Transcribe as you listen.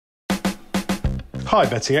Hi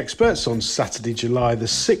betting experts, on Saturday July the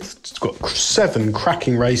 6th, it's got 7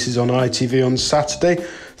 cracking races on ITV on Saturday.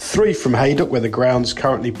 3 from Haydock where the ground's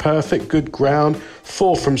currently perfect, good ground.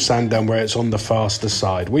 4 from Sandown where it's on the faster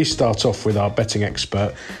side. We start off with our betting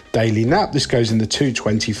expert daily nap. This goes in the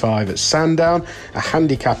 225 at Sandown, a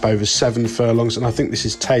handicap over 7 furlongs, and I think this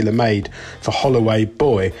is tailor-made for Holloway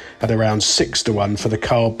Boy at around 6-1 for the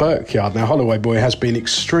Carl Burke yard. Now Holloway Boy has been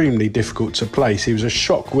extremely difficult to place. He was a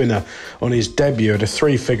shock winner on his debut at a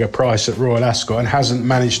 3-figure price at Royal Ascot and hasn't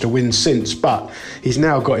managed to win since, but he's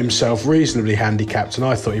now got himself reasonably handicapped, and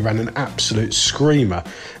I thought he ran an absolute screamer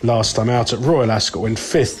last time out at Royal Ascot when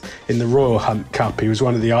 5th in the Royal Hunt Cup. He was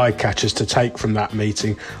one of the eye catchers to take from that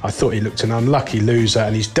meeting. I thought he looked an unlucky loser,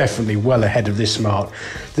 and he's definitely well ahead of this mark.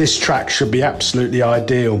 This track should be absolutely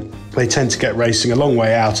ideal. They tend to get racing a long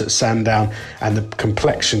way out at Sandown, and the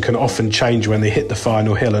complexion can often change when they hit the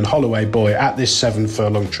final hill, and Holloway Boy at this 7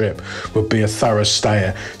 furlong trip would be a thorough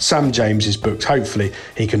stayer. Sam James is booked. Hopefully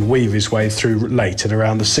he can weave his way through late at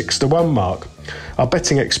around the 6-1 mark. Our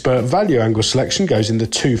betting expert value angle selection goes in the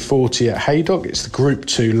 240 at Haydock. It's the Group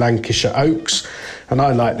 2 Lancashire Oaks, and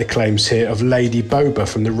I like the claims here of Lady Boba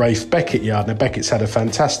from the Rafe Beckett yard. Now Beckett's had a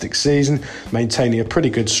fantastic season, maintaining a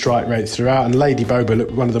pretty good strike rate throughout, and Lady Boba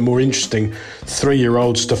looked one of the more interesting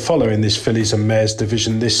 3-year-olds to follow in this fillies and mares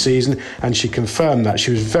division this season, and she confirmed that.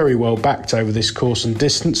 She was very well backed over this course and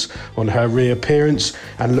distance on her reappearance,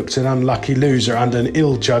 and looked an unlucky loser under an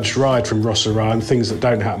ill-judged ride from Ross Orion, things that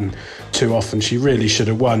don't happen too often. She really should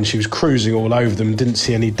have won. She was cruising all over them, didn't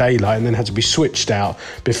see any daylight, and then had to be switched out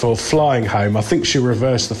before flying home. I think she'll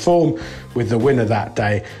reverse the form with the winner that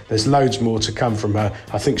day. There's loads more to come from her.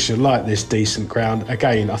 I think she'll like this decent ground.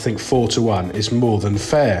 Again, I think 4-1 is more than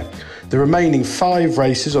fair. The remaining 5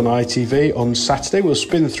 races on ITV on Saturday, we'll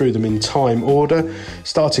spin through them in time order,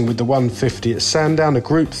 starting with the 150 at Sandown, a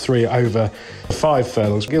Group 3 over 5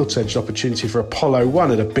 furlongs. Gilt-edged opportunity for Apollo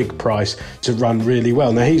 1 at a big price to run really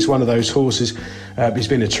well. Now, he's one of those horses, he's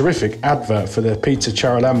been a terrific advert for the Peter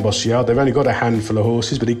Charalambos yard. They've only got a handful of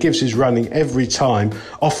horses, but he gives his running every time,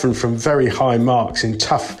 often from very high marks in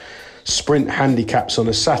tough sprint handicaps on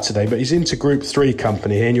a Saturday. But he's into Group 3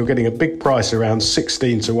 company here, and you're getting a big price around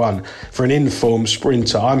 16-1 for an informed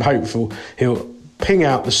sprinter. I'm hopeful he'll ping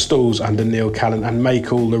out the stalls under Neil Callan and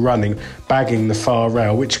make all the running, bagging the far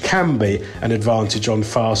rail, which can be an advantage on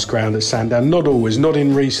fast ground at Sandown. Not always, not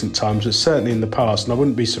in recent times, but certainly in the past, and I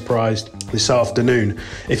wouldn't be surprised this afternoon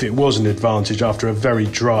if it was an advantage after a very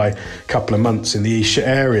dry couple of months in the Esher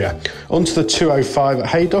area. Onto the 205 at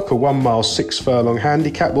Haydock, a 1 mile 6 furlong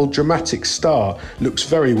handicap. Well, Dramatic Star looks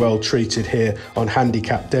very well treated here on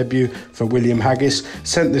handicap debut for William Haggis.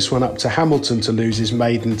 Sent this one up to Hamilton to lose his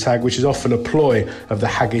maiden tag, which is often a ploy of the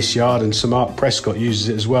Haggis yard, and Sir Mark Prescott uses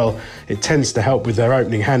it as well. It tends to help with their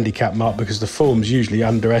opening handicap mark because the form's usually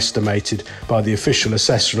underestimated by the official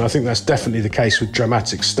assessor, and I think that's definitely the case with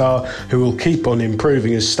Dramatic Star, who will keep on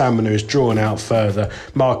improving as stamina is drawn out further.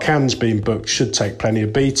 Marcan's been booked, should take plenty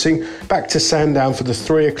of beating. Back to Sandown for the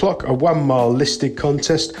 3 o'clock, a 1 mile listed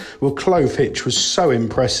contest. Well, Clove Hitch was so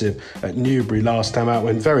impressive at Newbury last time out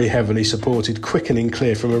when very heavily supported, quickening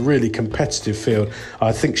clear from a really competitive field.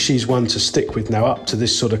 I think she's one to stick with now up to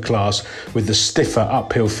this sort of class, with the stiffer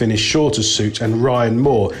uphill finish shorter suit and Ryan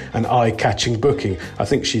Moore an eye-catching booking. I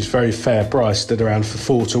think she's very fair priced at around the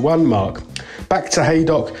 4-1 mark. Back to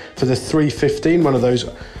Haydock for the 3:15, one of those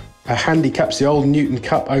handicaps, the old Newton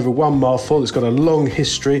Cup over 1 mile 4 that's got a long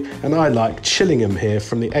history, and I like Chillingham here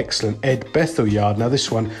from the excellent Ed Bethel yard. Now this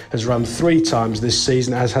one has run 3 times this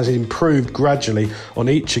season, as has improved gradually on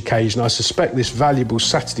each occasion. I suspect this valuable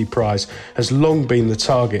Saturday prize has long been the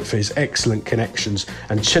target for his excellent connections,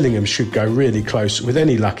 and Chillingham should go really close with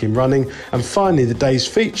any luck in running. And finally, the day's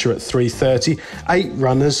feature at 3:30, 8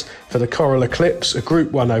 runners for the Coral Eclipse, a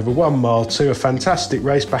Group 1 over 1 mile 2, a fantastic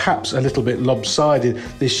race, perhaps a little bit lopsided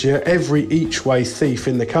this year. Every each-way thief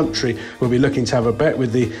in the country will be looking to have a bet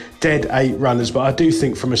with the dead 8 runners, but I do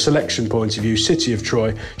think from a selection point of view, City of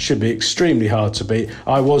Troy should be extremely hard to beat.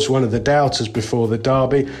 I was one of the doubters before the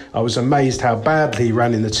Derby. I was amazed how badly he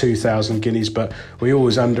ran in the 2,000 guineas, but we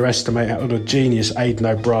always underestimate how what a genius Aidan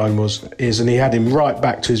O'Brien is, and he had him right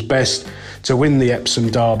back to his best to win the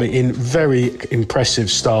Epsom Derby in very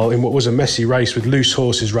impressive style in what was a messy race with loose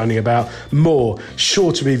horses running about. Moore,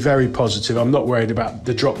 sure to be very positive. I'm not worried about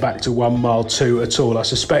the drop back to 1 mile 2 at all. I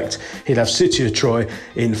suspect he'll have City of Troy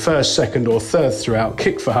in first, second or third throughout,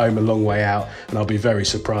 kick for home a long way out, and I'll be very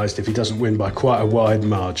surprised if he doesn't win by quite a wide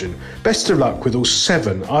margin. Best of luck with all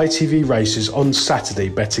 7 ITV races on Saturday,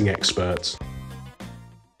 betting experts.